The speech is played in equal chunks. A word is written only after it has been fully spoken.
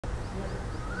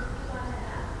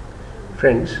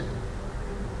Friends,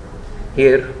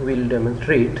 here we will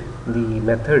demonstrate the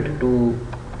method to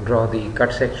draw the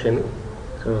cut section.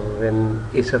 So when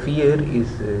a sphere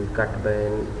is cut by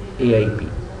an AIP,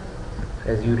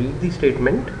 as you read the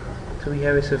statement, so we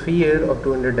have a sphere of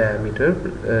 200 diameter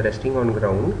resting on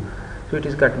ground. So it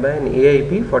is cut by an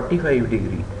AIP 45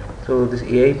 degree. So this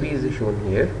AIP is shown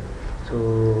here.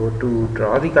 So to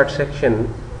draw the cut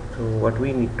section, so what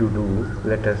we need to do,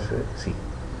 let us see.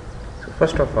 So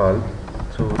first of all,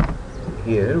 so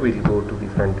here we will go to the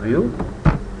front view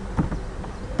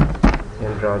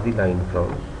and draw the line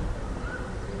from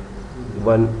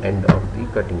one end of the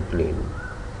cutting plane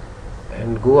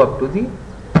and go up to the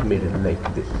middle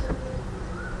like this.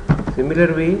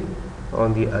 Similar way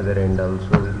on the other end also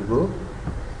we will go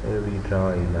and we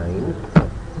draw a line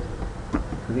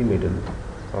to the middle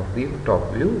of the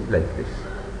top view like this.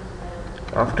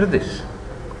 After this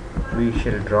we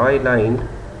shall draw a line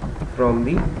from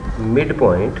the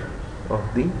midpoint of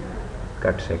the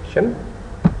cut section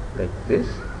like this.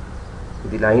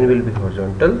 The line will be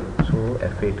horizontal, so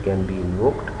F8 can be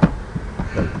invoked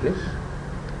like this.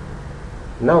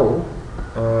 Now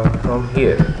from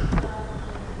here,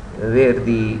 where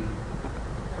the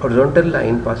horizontal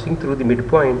line passing through the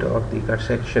midpoint of the cut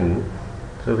section,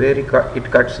 so where it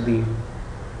cuts the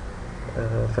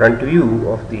front view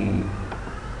of the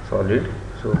solid,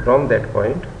 so from that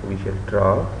point we shall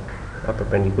draw a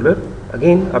perpendicular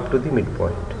again up to the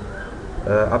midpoint,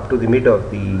 up to the mid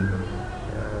of the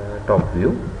top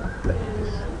view like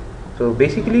this. So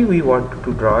basically we want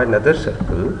to draw another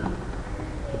circle.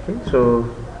 Okay,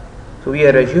 so we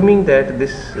are assuming that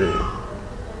this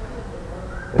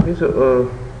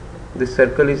this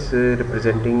circle is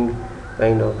representing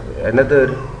kind of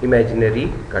another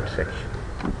imaginary cut section,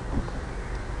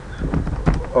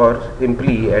 or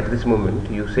simply at this moment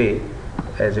you say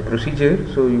as a procedure,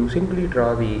 so you simply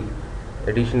draw the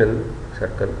additional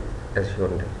circle as shown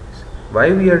like this.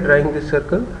 Why we are drawing this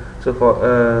circle? So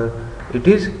for it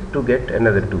is to get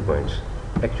another 2 points.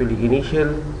 Actually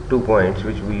initial 2 points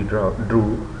which we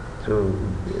drew, so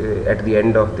at the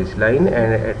end of this line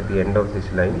and at the end of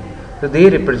this line, so they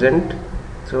represent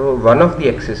so one of the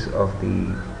axis of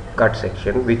the cut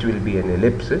section, which will be an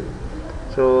ellipse.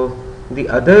 So the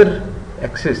other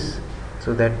axis,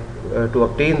 so that to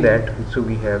obtain that, so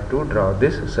we have to draw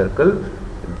this circle,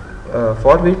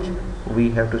 for which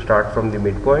we have to start from the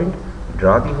midpoint,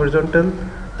 draw the horizontal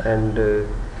and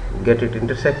get it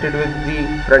intersected with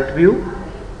the front view,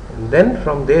 and then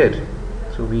from there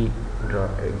so we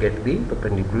get the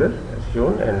perpendicular as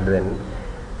shown, and then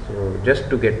so just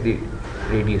to get the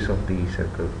radius of the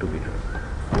circle to be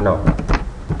drawn. Now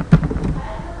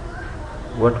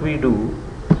what we do,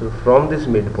 so from this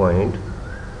midpoint,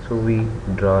 so we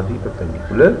draw the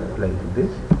perpendicular like this.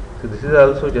 So this is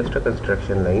also just a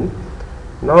construction line.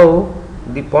 Now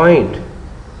the point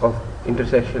of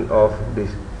intersection of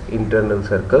this internal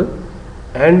circle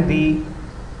and the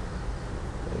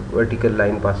vertical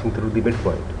line passing through the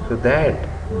midpoint, so that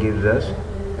gives us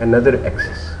another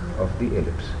axis of the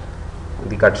ellipse,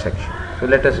 the cut section. So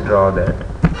let us draw that,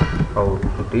 how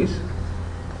it is.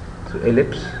 So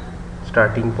ellipse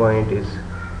starting point is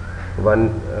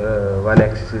one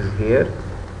axis is here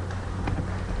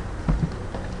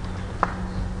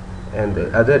and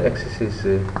the other axis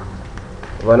is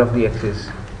one of the axis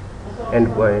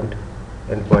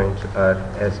endpoints are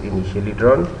as initially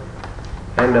drawn,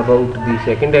 and about the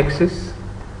second axis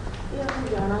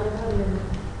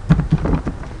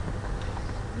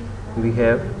we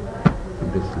have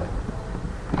this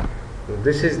line. So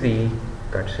this is the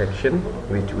cut section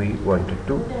which we wanted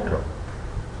to draw.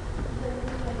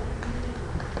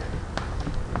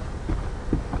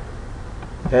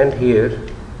 And here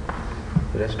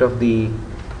rest of the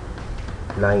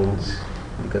lines,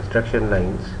 the construction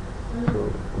lines,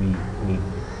 so we need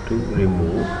to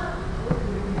remove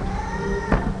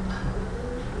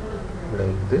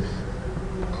like this,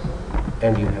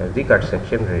 and you have the cut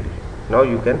section ready. Now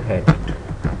you can hatch it.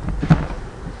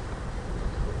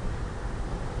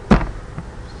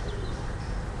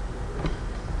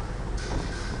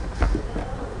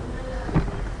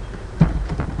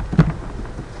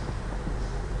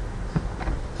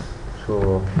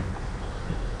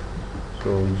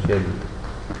 So we shall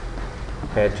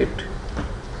hatch it.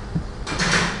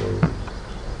 So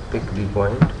pick the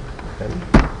point and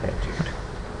hatch it.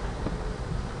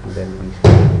 Then we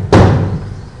say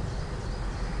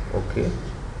OK.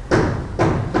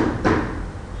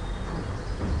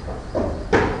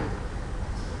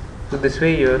 So this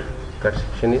way your cut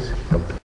section is complete.